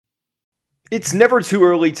It's never too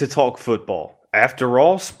early to talk football. After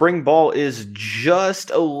all, spring ball is just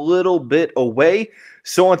a little bit away.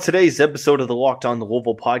 So, on today's episode of the Locked On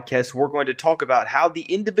Louisville podcast, we're going to talk about how the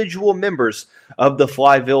individual members of the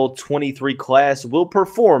FlyVille23 class will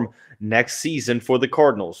perform next season for the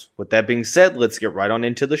Cardinals. With that being said, let's get right on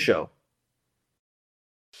into the show.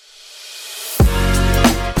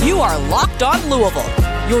 You are Locked On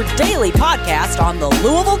Louisville, your daily podcast on the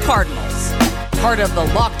Louisville Cardinals. Part of the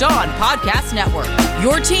Locked On Podcast Network,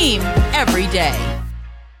 your team every day.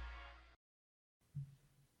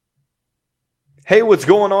 Hey, what's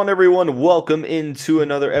going on, everyone? Welcome into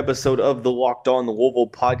another episode of the Locked On Louisville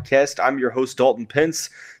podcast. I'm your host, Dalton Pence.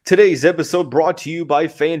 Today's episode brought to you by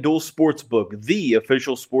FanDuel Sportsbook, the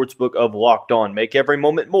official sportsbook of Locked On. Make every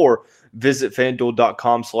moment more. Visit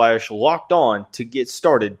FanDuel.com/LockedOn to get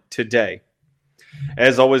started today.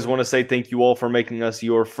 As always, want to say thank you all for making us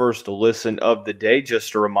your first listen of the day.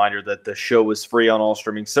 Just a reminder that the show is free on all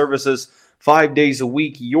streaming services, 5 days a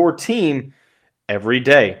week, your team every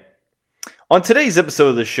day. On today's episode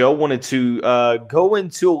of the show, wanted to go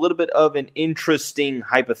into a little bit of an interesting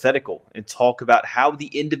hypothetical and talk about how the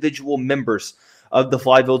individual members of the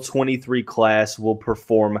FlyVille23 class will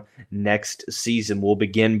perform next season. We'll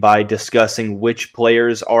begin by discussing which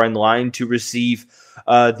players are in line to receive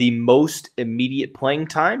the most immediate playing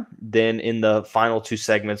time. Then in the final two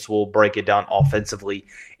segments, we'll break it down offensively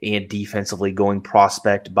and defensively, going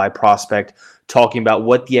prospect by prospect, talking about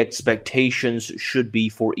what the expectations should be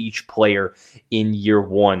for each player in year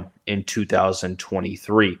one in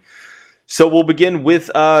 2023. So we'll begin with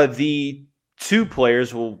the two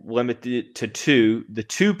players. We'll limit it to two. The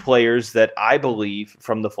two players that I believe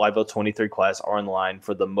from the FlyVille23 class are in line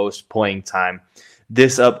for the most playing time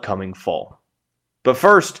this upcoming fall. But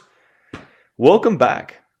first, welcome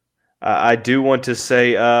back. I do want to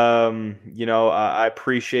say, I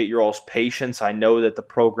appreciate your all's patience. I know that the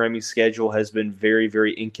programming schedule has been very,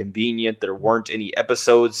 very inconvenient. There weren't any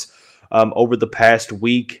episodes over the past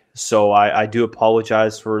week, so I do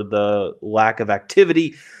apologize for the lack of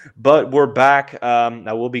activity. But we're back.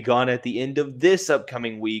 I will be gone at the end of this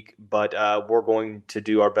upcoming week, but we're going to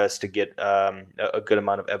do our best to get a good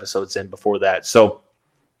amount of episodes in before that. So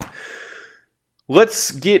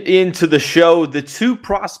let's get into the show. The two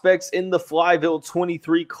prospects in the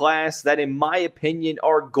FlyVille23 class that, in my opinion,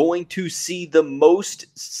 are going to see the most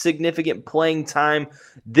significant playing time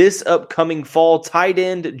this upcoming fall: tight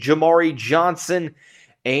end Jamari Johnson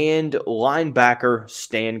and linebacker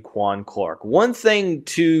Stanquan Clark. One thing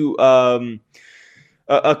to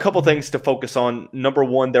a couple things to focus on. Number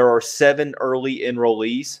one, there are 7 early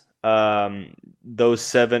enrollees. Those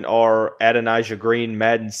 7 are Adonijah Green,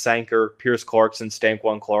 Madden Sanker, Pierce Clarkson,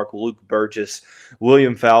 Stanquan Clark, Luke Burgess,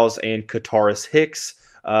 William Fowles, and Kataris Hicks.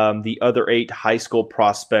 The other 8 high school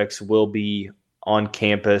prospects will be on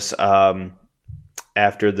campus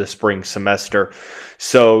after the spring semester.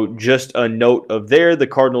 So just a note of there, the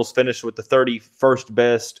Cardinals finished with the 31st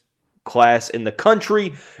best class in the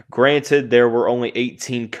country. Granted, there were only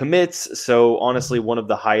 18 commits, so honestly one of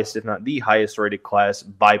the highest, if not the highest rated class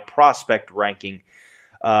by prospect ranking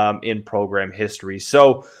in program history.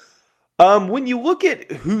 So when you look at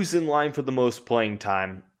who's in line for the most playing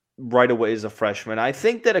time right away as a freshman, I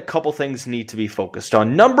think that a couple things need to be focused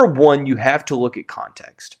on. Number one, you have to look at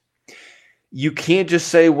context. You can't just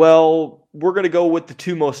say, well, we're going to go with the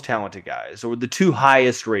 2 most talented guys, or the 2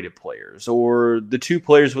 highest rated players, or the 2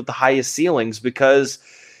 players with the highest ceilings, because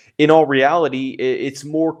in all reality, it's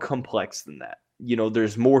more complex than that. You know,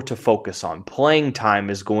 there's more to focus on. Playing time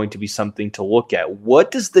is going to be something to look at.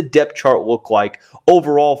 What does the depth chart look like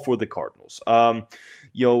overall for the Cardinals?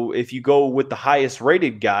 If you go with the highest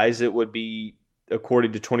rated guys, it would be,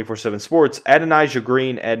 according to 24/7 Sports, Adonijah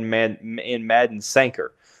Green and Madden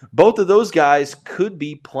Sanker. Both of those guys could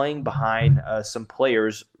be playing behind some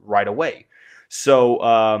players right away. So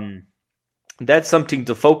that's something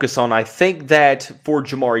to focus on. I think that for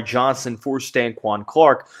Jamari Johnson, for Stanquan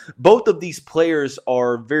Clark, both of these players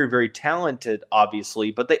are very, very talented, obviously,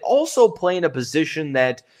 but they also play in a position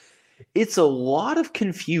that it's a lot of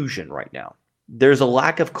confusion right now. There's a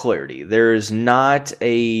lack of clarity. There's not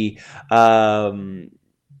a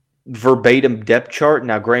verbatim depth chart.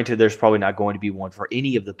 Now, granted, there's probably not going to be one for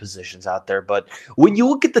any of the positions out there, but when you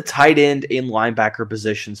look at the tight end and linebacker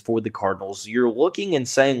positions for the Cardinals, you're looking and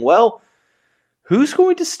saying, well, who's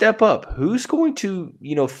going to step up? Who's going to,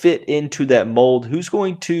 fit into that mold? Who's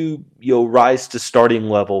going to, rise to starting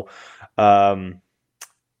level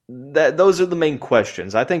those are the main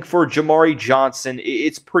questions. I think for Jamari Johnson,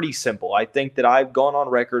 it's pretty simple. I think that I've gone on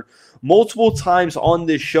record multiple times on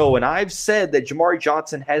this show, and I've said that Jamari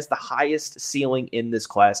Johnson has the highest ceiling in this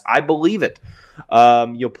class. I believe it.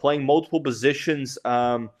 You're playing multiple positions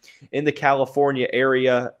in the California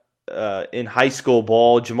area in high school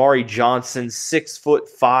ball. Jamari Johnson,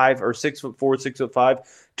 6'5" or 6'4", 6'5",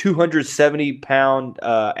 270-pound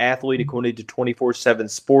athlete according to 24/7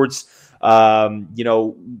 Sports.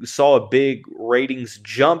 Saw a big ratings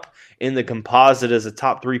jump in the composite as a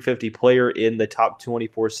top 350 player in the top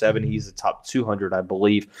 24/7. He's a top 200, I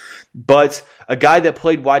believe. But a guy that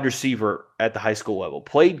played wide receiver at the high school level,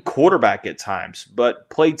 played quarterback at times, but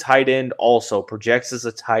played tight end also, projects as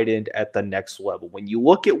a tight end at the next level. When you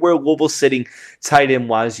look at where Louisville's sitting tight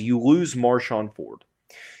end-wise, you lose Marshawn Ford.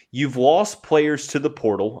 You've lost players to the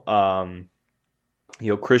portal.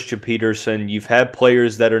 Christian Peterson, you've had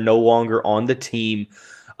players that are no longer on the team.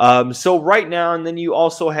 So right now, and then you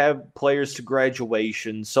also have players to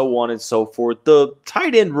graduation, so on and so forth. The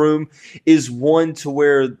tight end room is one to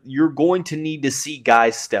where you're going to need to see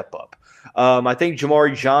guys step up. I think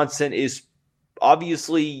Jamari Johnson is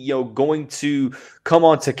obviously, going to come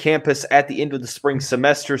onto campus at the end of the spring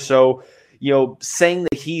semester. So, saying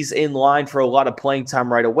that he's in line for a lot of playing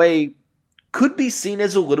time right away could be seen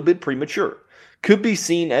as a little bit premature. Could be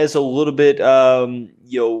seen as a little bit,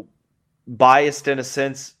 biased in a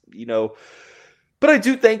sense, But I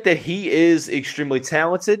do think that he is extremely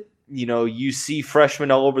talented. You see freshmen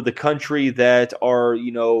all over the country that are,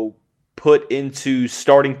 put into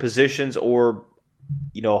starting positions or,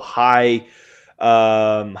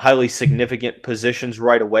 highly significant positions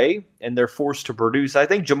right away, and they're forced to produce. I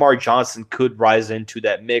think Jamari Johnson could rise into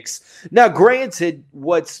that mix. Now, granted,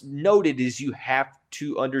 what's noted is you have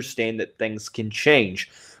to understand that things can change.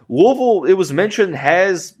 Louisville, it was mentioned,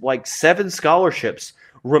 has like 7 scholarships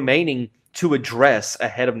remaining to address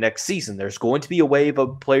ahead of next season. There's going to be a wave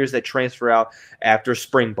of players that transfer out after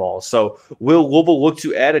spring ball. So will Louisville look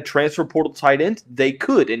to add a transfer portal tight end? They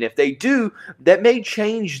could. And if they do, that may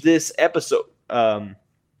change this episode.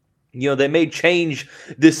 They may change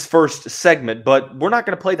this first segment, but we're not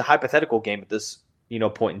going to play the hypothetical game at this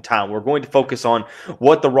point in time. We're going to focus on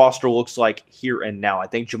what the roster looks like here and now. I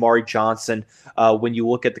think Jamari Johnson, when you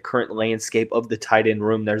look at the current landscape of the tight end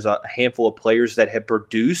room, there's a handful of players that have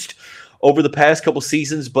produced over the past couple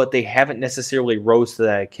seasons, but they haven't necessarily rose to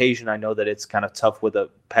that occasion. I know that it's kind of tough with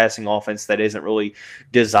a passing offense that isn't really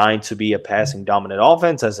designed to be a passing dominant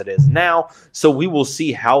offense as it is now. So we will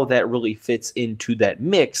see how that really fits into that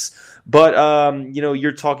mix. But,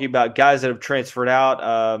 you're talking about guys that have transferred out,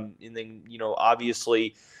 and then,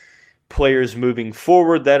 obviously players moving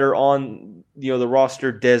forward that are on, the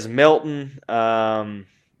roster. Des Melton,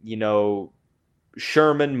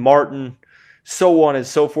 Sherman, Martin, so on and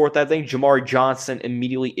so forth. I think Jamari Johnson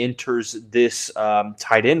immediately enters this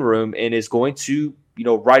tight end room and is going to,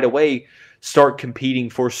 right away start competing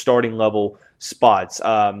for starting level spots.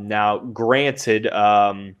 Now, granted,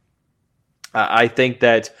 I think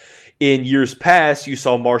that in years past, you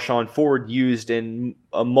saw Marshawn Ford used in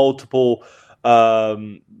multiple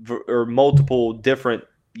different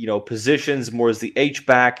positions, more as the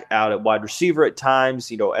H-back, out at wide receiver at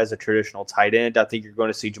times, as a traditional tight end. I think you're going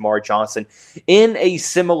to see Jamari Johnson in a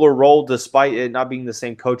similar role, despite it not being the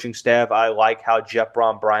same coaching staff. I like how Jeff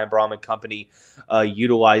Brom, Brian Brom, and company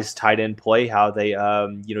utilize tight end play, how they,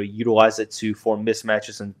 utilize it to form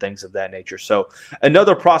mismatches and things of that nature. So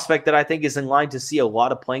another prospect that I think is in line to see a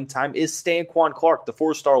lot of playing time is Stanquan Clark, the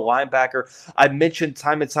 4-star linebacker. I mentioned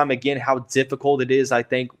time and time again how difficult it is, I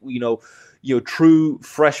think, true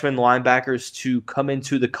freshman linebackers to come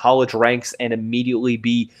into the college ranks and immediately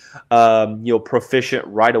be, proficient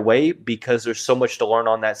right away, because there's so much to learn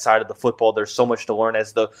on that side of the football. There's so much to learn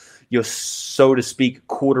as the, so to speak,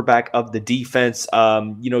 quarterback of the defense.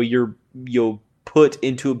 You're put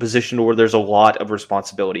into a position where there's a lot of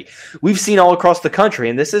responsibility. We've seen all across the country,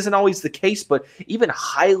 and this isn't always the case, but even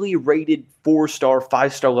highly rated 4-star,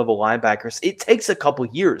 5-star level linebackers, it takes a couple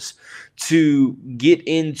years to get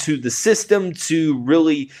into the system, to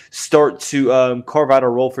really start to carve out a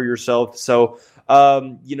role for yourself. So,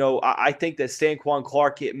 I think that Stanquan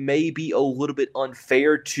Clark, it may be a little bit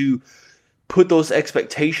unfair to put those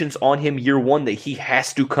expectations on him year one that he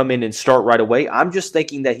has to come in and start right away. I'm just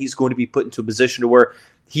thinking that he's going to be put into a position to where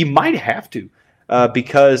he might have to,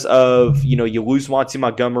 because of, you lose Monty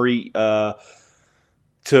Montgomery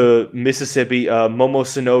to Mississippi. Momo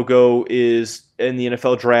Sanogo is in the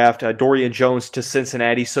NFL draft. Dorian Jones to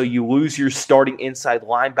Cincinnati. So you lose your starting inside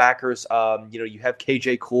linebackers. You have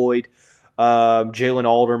KJ Cloyd, Jalen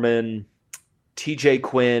Alderman, TJ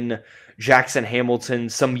Quinn, Jackson Hamilton,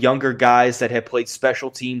 some younger guys that have played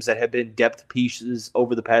special teams that have been depth pieces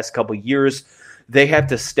over the past couple of years. They have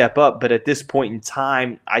to step up, but at this point in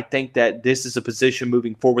time, I think that this is a position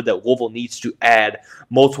moving forward that Louisville needs to add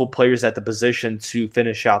multiple players at the position to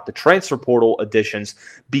finish out the transfer portal additions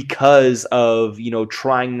because of,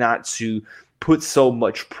 trying not to put so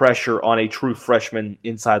much pressure on a true freshman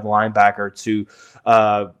inside linebacker to,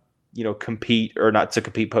 compete, or not to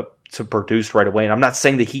compete, but to produce right away. And I'm not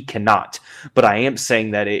saying that he cannot, but I am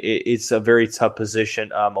saying that it's a very tough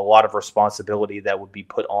position, a lot of responsibility that would be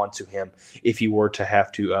put onto him if he were to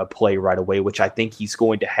have to play right away, which I think he's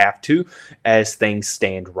going to have to as things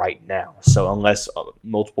stand right now. So unless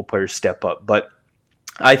multiple players step up. But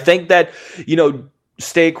I think that,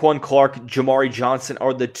 Staquan Clark, Jamari Johnson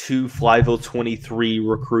are the two FlyVille23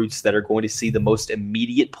 recruits that are going to see the most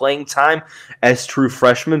immediate playing time as true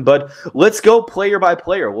freshmen. But let's go player by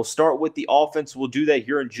player. We'll start with the offense. We'll do that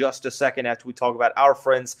here in just a second after we talk about our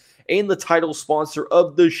friends and the title sponsor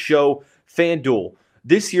of the show, FanDuel.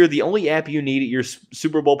 This year, the only app you need at your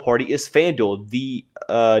Super Bowl party is FanDuel, the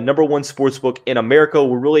number one sportsbook in America.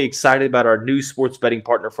 We're really excited about our new sports betting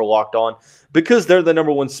partner for Locked On because they're the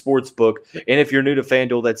number one sportsbook. And if you're new to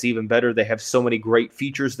FanDuel, that's even better. They have so many great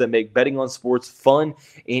features that make betting on sports fun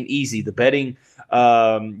and easy. The betting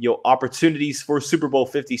opportunities for Super Bowl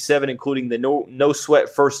 57, including the no sweat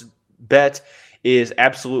first bet, is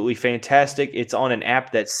absolutely fantastic. It's on an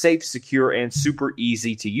app that's safe, secure, and super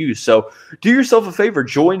easy to use. So do yourself a favor.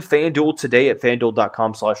 Join FanDuel today at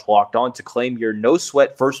FanDuel.com/lockedon to claim your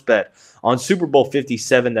no-sweat first bet on Super Bowl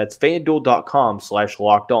 57. That's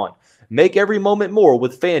FanDuel.com/lockedon. Make every moment more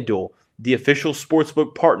with FanDuel, the official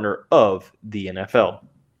sportsbook partner of the NFL.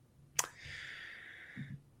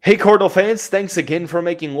 Hey, Cardinal fans, thanks again for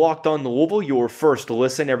making Locked On Louisville your first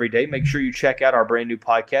listen every day. Make sure you check out our brand new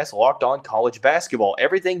podcast, Locked On College Basketball.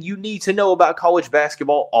 Everything you need to know about college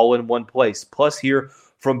basketball all in one place. Plus, hear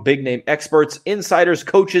from big-name experts, insiders,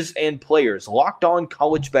 coaches, and players. Locked On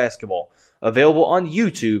College Basketball, available on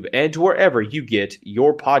YouTube and wherever you get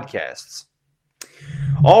your podcasts.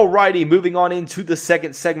 All righty, moving on into the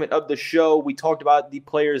second segment of the show. We talked about the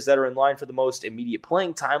players that are in line for the most immediate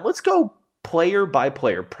playing time. Let's go player by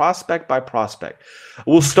player, prospect by prospect.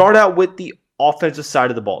 We'll start out with the offensive side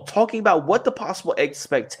of the ball, talking about what the possible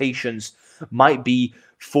expectations might be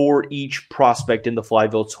for each prospect in the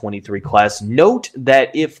FlyVille23 class. Note that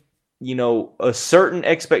if, a certain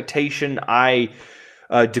expectation I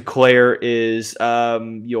declare is,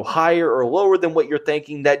 higher or lower than what you're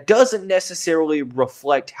thinking, that doesn't necessarily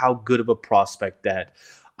reflect how good of a prospect that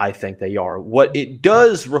I think they are. What it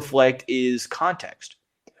does reflect is context.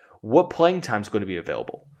 What playing time is going to be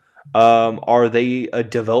available? Are they a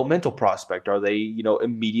developmental prospect? Are they,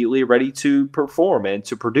 immediately ready to perform and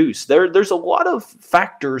to produce? There's a lot of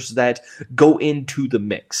factors that go into the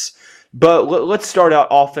mix. But let's start out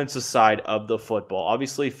offensive side of the football.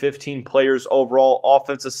 Obviously, 15 players overall.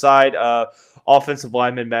 Offensive side, offensive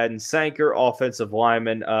lineman Madden Sanker, offensive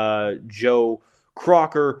lineman Joe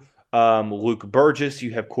Crocker, Luke Burgess.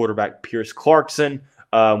 You have quarterback Pierce Clarkson.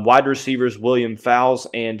 Wide receivers William Fowles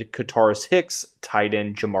and Kataris Hicks, tight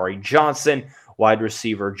end Jamari Johnson, wide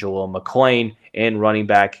receiver Jaleel McClain, and running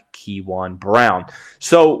back Keywan Brown.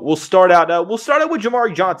 So we'll start out with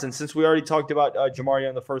Jamari Johnson, since we already talked about Jamari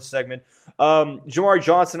on the first segment. Jamari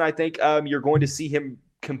Johnson, I think you're going to see him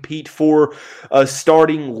compete for a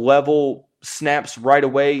starting level snaps right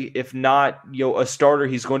away. If not, a starter,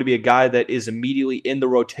 he's going to be a guy that is immediately in the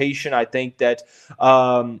rotation. I think that,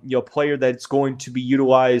 a player that's going to be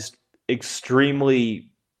utilized extremely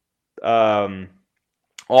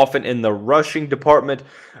often in the rushing department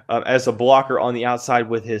as a blocker on the outside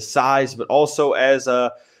with his size, but also as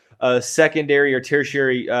a secondary or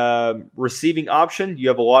tertiary receiving option. You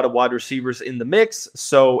have a lot of wide receivers in the mix.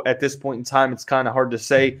 So at this point in time, it's kind of hard to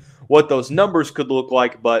say what those numbers could look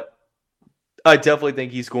like, but I definitely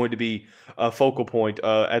think he's going to be a focal point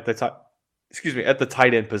at the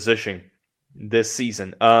tight end position this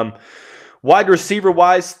season. Wide receiver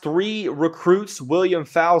wise, 3 recruits: William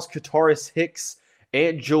Fowles, Kataris Hicks,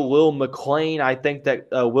 and Jaleel McClain. I think that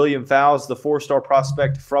William Fowles, the 4-star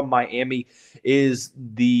prospect from Miami, is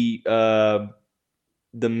the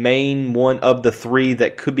main one of the 3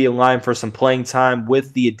 that could be in line for some playing time,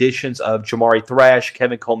 with the additions of Jamari Thrash,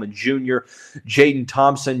 Kevin Coleman Jr., Jaden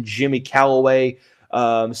Thompson, Jimmy Callaway,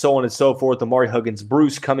 so on and so forth. Amari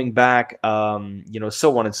Huggins-Bruce coming back,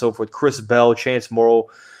 so on and so forth. Chris Bell, Chance Morrow.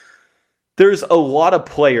 There's a lot of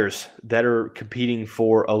players that are competing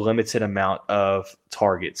for a limited amount of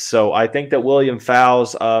targets. So I think that William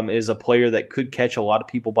Fowles is a player that could catch a lot of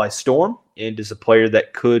people by storm end is a player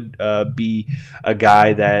that could be a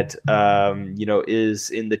guy that, is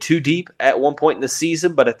in the 2 deep at one point in the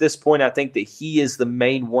season. But at this point, I think that he is the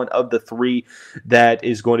main one of the 3 that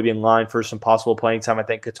is going to be in line for some possible playing time. I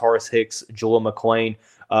think Kataris Hicks, Jaleel McClain,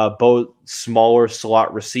 both smaller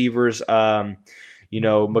slot receivers.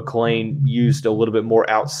 McClain used a little bit more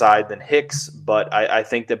outside than Hicks, but I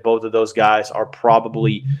think that both of those guys are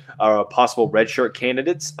probably possible redshirt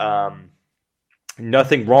candidates.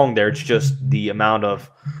 Nothing wrong there. It's just the amount of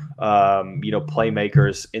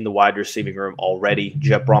playmakers in the wide receiving room already.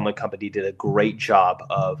 Jeff Bromley Company did a great job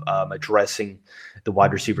of addressing the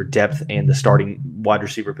wide receiver depth and the starting wide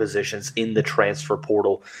receiver positions in the transfer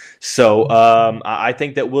portal. So I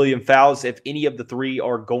think that William Fowles, if any of the 3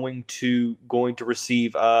 are going to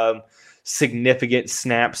receive significant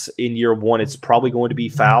snaps in year 1, it's probably going to be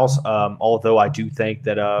Fowles. Although I do think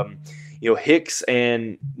that Hicks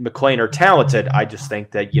and McClain are talented. I just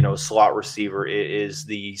think that, slot receiver is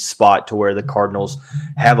the spot to where the Cardinals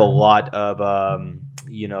have a lot of,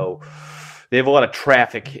 they have a lot of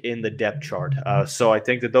traffic in the depth chart. So I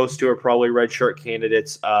think that those 2 are probably redshirt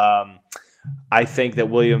candidates. I think that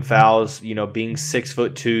William Fowles, being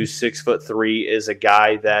 6'2", 6'3", is a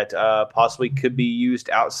guy that possibly could be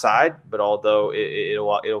used outside, but although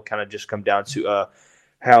it'll kind of just come down to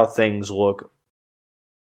how things look.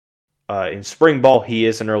 In spring ball, he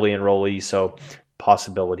is an early enrollee, so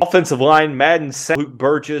possibility. Offensive line, Madden, Luke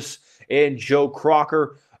Burgess, and Joe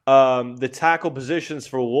Crocker. The tackle positions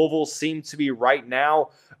for Louisville seem to be right now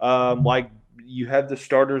like you have the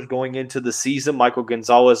starters going into the season. Michael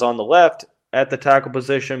Gonzalez on the left at the tackle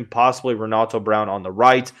position, possibly Renato Brown on the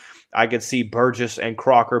right. I could see Burgess and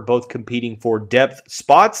Crocker both competing for depth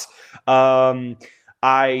spots.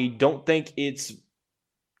 I don't think it's,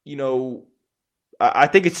 I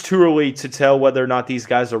think it's too early to tell whether or not these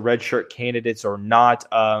guys are redshirt candidates or not.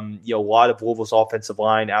 A lot of Louisville's offensive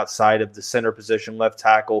line outside of the center position, left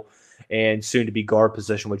tackle, and soon-to-be guard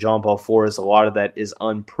position with John Paul Flores, a lot of that is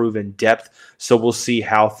unproven depth. So we'll see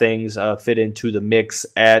how things fit into the mix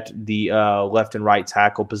at the left and right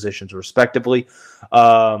tackle positions, respectively.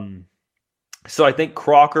 So I think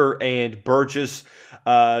Crocker and Burgess,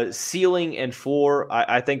 ceiling and floor.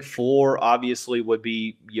 I think floor obviously would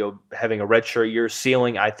be having a redshirt year.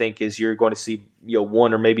 Ceiling, I think, is you're going to see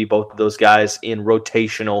one or maybe both of those guys in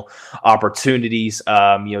rotational opportunities,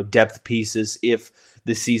 depth pieces if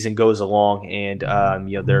the season goes along and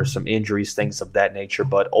there are some injuries, things of that nature.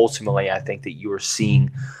 But ultimately, I think that you are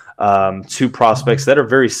seeing 2 prospects that are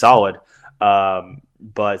very solid,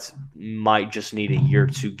 but might just need a year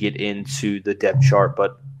to get into the depth chart.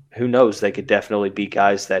 But who knows? They could definitely be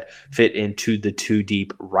guys that fit into the 2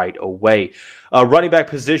 deep right away. Running back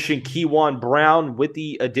position, Kewan Brown with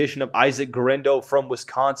the addition of Isaac Garendo from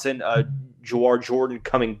Wisconsin. Jawar Jordan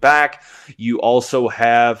coming back. You also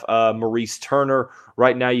have Maurice Turner.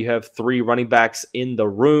 Right now you have 3 running backs in the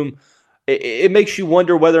room. It makes you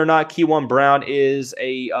wonder whether or not Kewan Brown is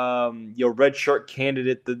a redshirt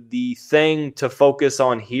candidate. The thing to focus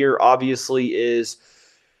on here, obviously, is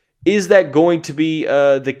that going to be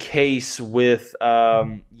the case with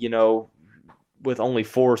with only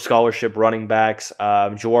 4 scholarship running backs?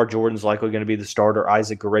 Jawar Jordan's likely going to be the starter.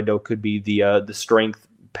 Isaac Garendo could be the strength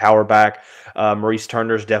power back. Maurice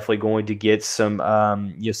Turner's definitely going to get some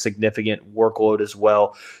significant workload as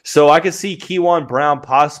well. So I could see Kewan Brown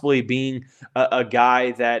possibly being a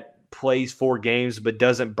guy that plays 4 games but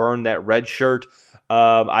doesn't burn that red shirt.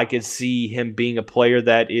 I could see him being a player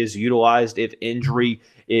that is utilized if injury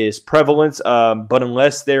is prevalent. But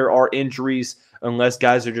unless there are injuries, unless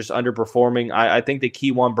guys are just underperforming, I think that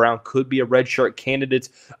Kewan Brown could be a redshirt candidate,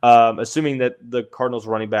 assuming that the Cardinals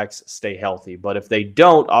running backs stay healthy. But if they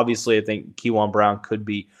don't, obviously I think Kewan Brown could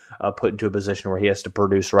be put into a position where he has to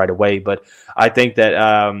produce right away. But I think that,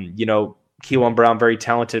 Kewan Brown, very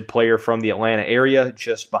talented player from the Atlanta area,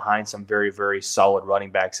 just behind some very, very solid running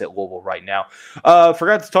backs at Louisville right now.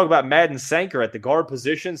 Forgot to talk about Madden Sanker at the guard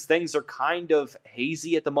positions. Things are kind of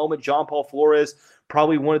hazy at the moment. John Paul Flores,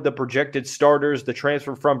 probably one of the projected starters, the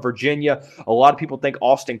transfer from Virginia. A lot of people think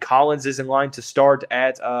Austin Collins is in line to start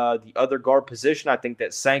at the other guard position. I think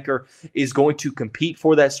that Sanker is going to compete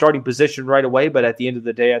for that starting position right away, but at the end of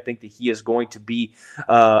the day, I think that he is going to be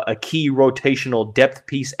a key rotational depth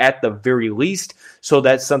piece at the very least. So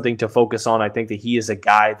that's something to focus on. I think that he is a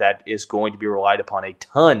guy that is going to be relied upon a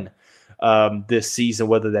ton this season,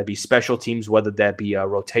 whether that be special teams, whether that be a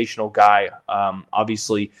rotational guy.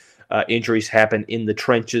 Obviously, injuries happen in the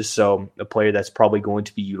trenches, so a player that's probably going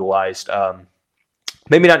to be utilized,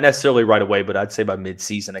 maybe not necessarily right away, but I'd say by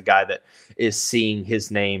midseason, a guy that is seeing his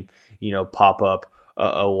name, pop up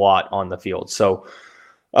a lot on the field. So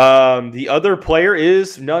The other player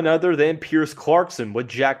is none other than Pierce Clarkson, with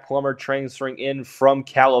Jack Plummer transferring in from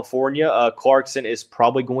California. Clarkson is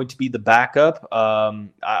probably going to be the backup.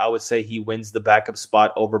 I would say he wins the backup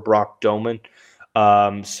spot over Brock Doman.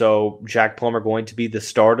 So Jack Plummer going to be the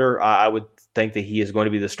starter. I would think that he is going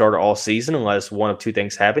to be the starter all season unless one of two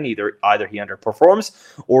things happen. Either he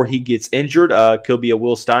underperforms or he gets injured. Could be a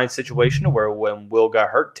Will Stein situation where when Will got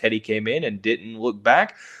hurt, Teddy came in and didn't look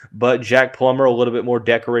back. But Jack Plummer, a little bit more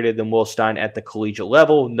decorated than Will Stein at the collegiate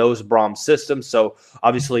level, knows Brom's system. So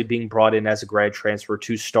obviously being brought in as a grad transfer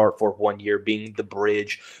to start for 1 year, being the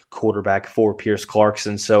bridge quarterback for Pierce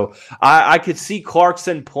Clarkson. So I could see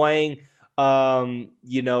Clarkson playing,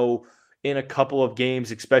 in a couple of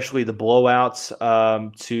games, especially the blowouts,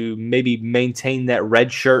 to maybe maintain that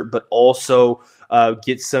red shirt, but also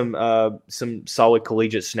get some solid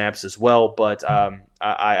collegiate snaps as well. But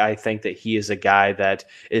I think that he is a guy that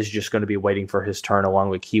is just going to be waiting for his turn, along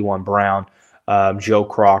with Kewan Brown, Joe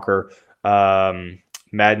Crocker,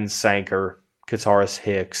 Madden Sanker, Kataris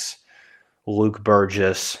Hicks, Luke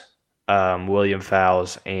Burgess, William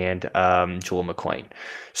Fowles, and Joel McClain.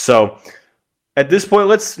 So at this point,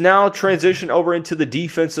 let's now transition over into the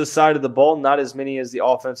defensive side of the ball. Not as many as the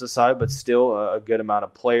offensive side, but still a good amount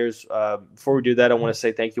of players. Before we do that, I want to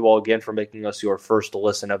say thank you all again for making us your first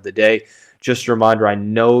listen of the day. Just a reminder, I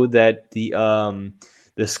know that the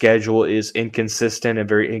schedule is inconsistent and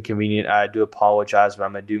very inconvenient. I do apologize, but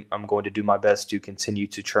I'm going to do my best to continue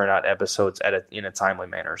to churn out episodes in a timely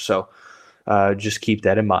manner. So just keep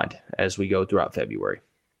that in mind as we go throughout February.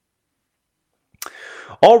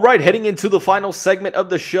 All right, heading into the final segment of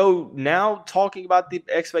the show now, talking about the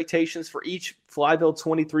expectations for each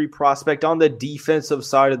FlyVille23 prospect on the defensive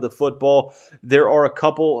side of the football. There are a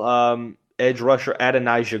couple: edge rusher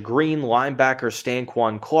Adonijah Green, linebacker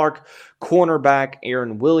Stanquan Clark, cornerback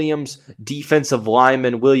Aaron Williams, defensive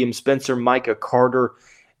lineman William Spencer, Micah Carter,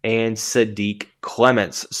 and Sadiq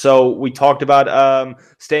Clements. So we talked about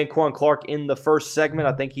Stanquan Clark in the first segment.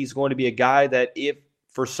 I think he's going to be a guy that if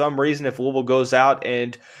Louisville goes out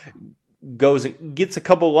and goes and gets a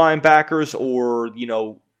couple linebackers, or,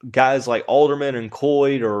 guys like Alderman and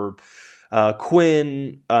Cloyd or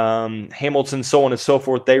Quinn, Hamilton, so on and so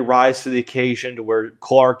forth, they rise to the occasion to where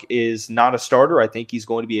Clark is not a starter. I think he's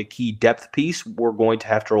going to be a key depth piece. We're going to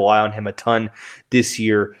have to rely on him a ton this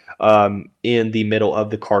year in the middle of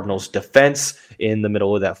the Cardinals' defense, in the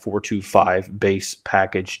middle of that 4-2-5 base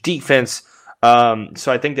package defense.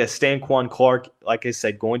 So I think that Stanquan Clark, like I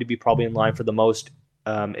said, going to be probably in line for the most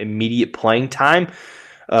immediate playing time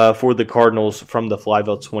for the Cardinals from the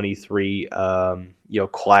FlyVille23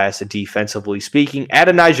 class, defensively speaking.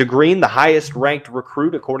 Adonijah Green, the highest ranked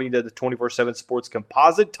recruit according to the 24/7 Sports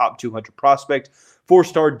Composite, top 200 prospect,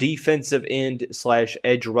 4-star defensive end /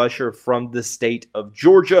 edge rusher from the state of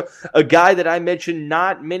Georgia. A guy that I mentioned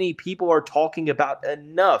not many people are talking about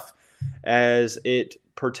enough as it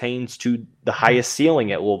pertains to the highest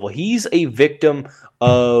ceiling at Louisville. He's a victim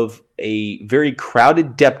of a very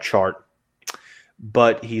crowded depth chart,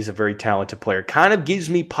 but he's a very talented player. Kind of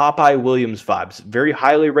gives me Popeye Williams vibes. Very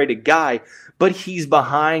highly rated guy, but he's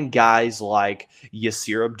behind guys like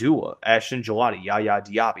Yasir Abdullah, Ashton Gelati, Yaya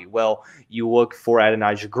Diaby. Well, you look for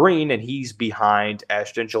Adonijah Green, and he's behind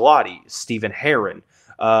Ashton Gelati, Stephen Herron,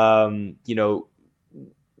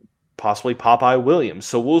 possibly Popeye Williams.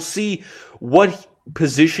 So we'll see what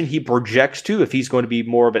position he projects to, if he's going to be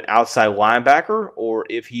more of an outside linebacker or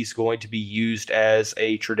if he's going to be used as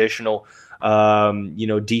a traditional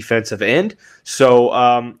defensive end. So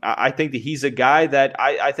I think that he's a guy that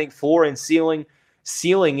I think floor and ceiling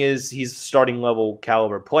is he's a starting level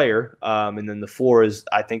caliber player, and then the floor is,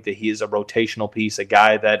 I think that he is a rotational piece, a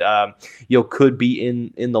guy that could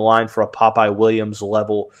be in the line for a Popeye Williams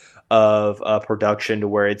level of production, to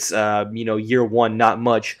where it's year one not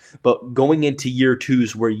much, but going into year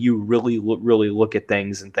twos where you really look at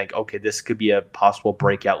things and think, okay, this could be a possible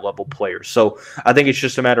breakout level player. So I think it's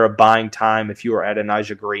just a matter of buying time if you are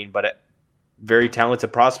Adonijah Green, but a very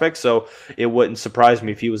talented prospect, so it wouldn't surprise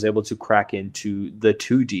me if he was able to crack into the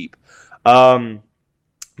 2 deep.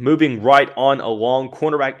 Moving right on along,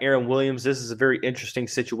 cornerback Aaron Williams. This is a very interesting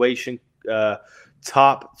situation.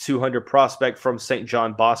 Top 200 prospect from St.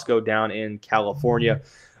 John Bosco down in California.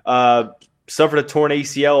 Suffered a torn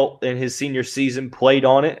ACL in his senior season, played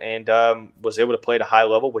on it, and was able to play at a high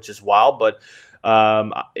level, which is wild. But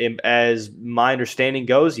as my understanding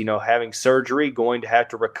goes, having surgery, going to have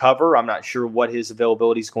to recover. I'm not sure what his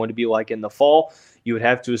availability is going to be like in the fall. You would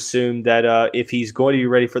have to assume that if he's going to be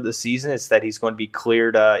ready for the season, it's that he's going to be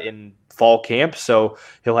cleared in fall camp. So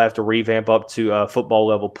he'll have to revamp up to football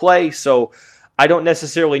level play. So I don't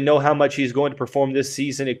necessarily know how much he's going to perform this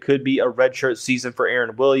season. It could be a redshirt season for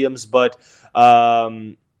Aaron Williams, but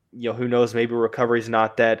who knows? Maybe recovery is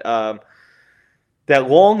not that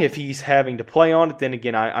long if he's having to play on it. Then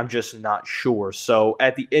again, I'm just not sure. So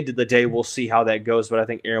at the end of the day, we'll see how that goes. But I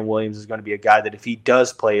think Aaron Williams is going to be a guy that if he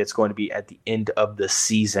does play, it's going to be at the end of the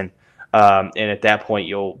season. And at that point,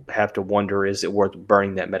 you'll have to wonder, is it worth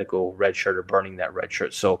burning that medical red shirt or burning that red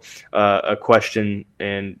shirt? So a question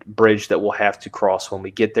and bridge that we'll have to cross when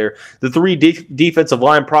we get there. The three defensive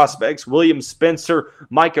line prospects, William Spencer,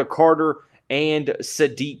 Micah Carter, and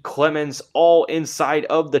Sadiq Clemens, all inside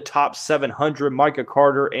of the top 700. Micah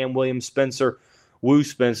Carter and William Spencer, Woo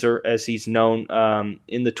Spencer, as he's known,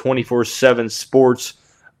 in the 24/7 sports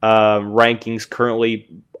rankings currently,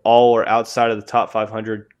 all are outside of the top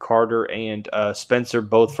 500. Carter and Spencer,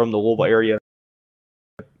 both from the Louisville area,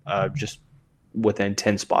 just within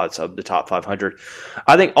 10 spots of the top 500.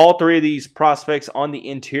 I think all three of these prospects on the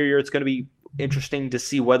interior, it's going to be interesting to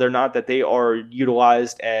see whether or not that they are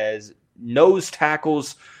utilized as nose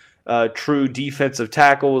tackles, true defensive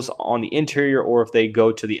tackles on the interior, or if they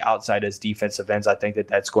go to the outside as defensive ends. I think that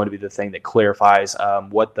that's going to be the thing that clarifies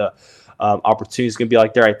what the opportunity is going to be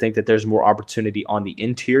like there. I think that there's more opportunity on the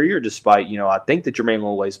interior, despite, I think that Jermaine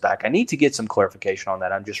Lulway's back. I need to get some clarification on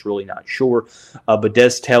that. I'm just really not sure. But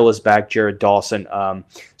Des Tell is back, Jared Dawson.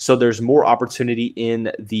 So there's more opportunity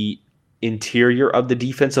in the interior of the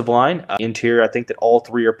defensive line. Interior, I think that all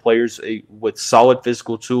three are players with solid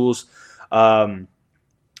physical tools.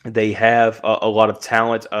 They have a lot of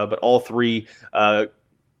talent, but all three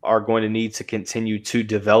are going to need to continue to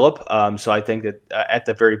develop. So I think that at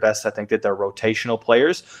the very best, I think that they're rotational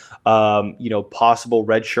players. Possible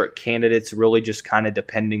redshirt candidates, really just kind of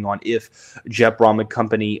depending on if Jeff Brom and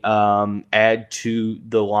company add to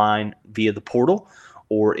the line via the portal,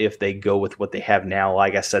 or if they go with what they have now.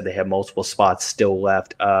 Like I said, they have multiple spots still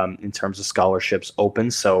left in terms of scholarships open.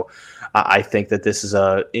 So I think that this is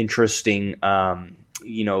a interesting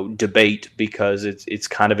debate, because it's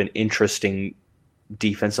kind of an interesting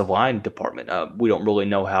defensive line department. We don't really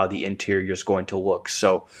know how the interior is going to look.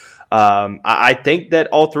 So I think that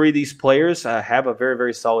all three of these players have a very,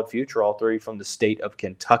 very solid future, all three from the state of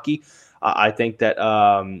Kentucky. I think that,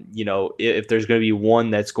 if there's going to be one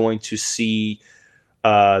that's going to see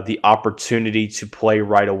the opportunity to play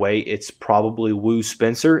right away, it's probably Woo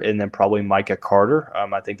Spencer and then probably Micah Carter.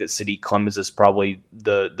 I think that Sadiq Clemens is probably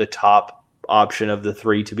the top option of the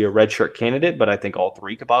three to be a redshirt candidate, but I think all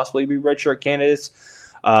three could possibly be redshirt candidates.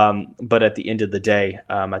 But at the end of the day,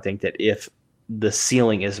 I think that if the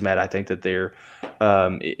ceiling is met, I think that their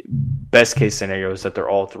best case scenario is that they're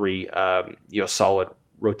all three, solid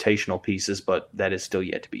rotational pieces, but that is still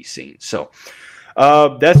yet to be seen. So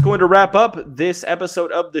that's going to wrap up this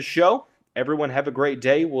episode of the show. Everyone have a great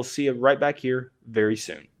day. We'll see you right back here very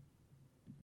soon.